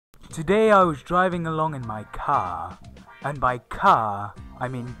Today I was driving along in my car, and by car, I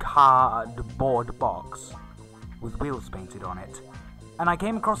mean cardboard box, with wheels painted on it, and I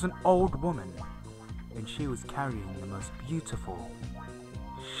came across an old woman, and she was carrying the most beautiful,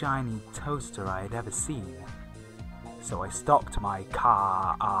 shiny toaster I had ever seen. So I stopped my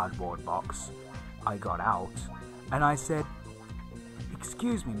cardboard box, I got out, and I said,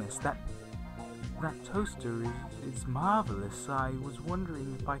 "Excuse me, miss, that toaster is marvelous. I was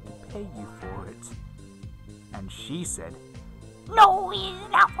wondering if I could pay you for it." And she said, "No,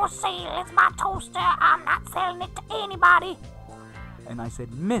 it's not for sale. It's my toaster. I'm not selling it to anybody." and I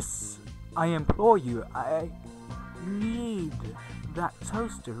said, "Miss, I implore you, I need that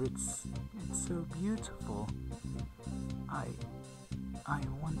toaster. It's so beautiful. I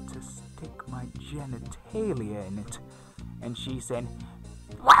want to stick my genitalia in it." And she said,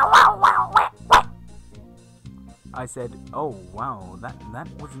 Wow. I said, "Oh wow, that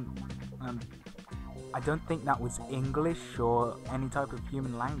wasn't, I don't think that was English or any type of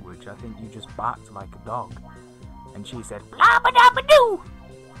human language. I think you just barked like a dog." And she said, Blah-ba-da-ba-doo.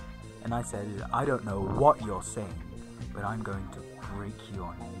 and I said, "I don't know what you're saying, but I'm going to break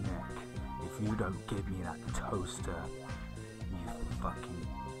your neck if you don't give me that toaster, you fucking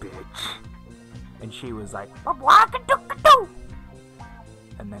bitch." And she was like, Waka-doo-ka-doo.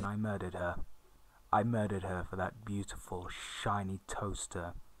 and then I murdered her. I murdered her for that beautiful, shiny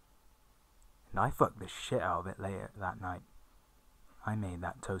toaster. And I fucked the shit out of it later that night. I made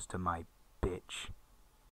that toaster my bitch.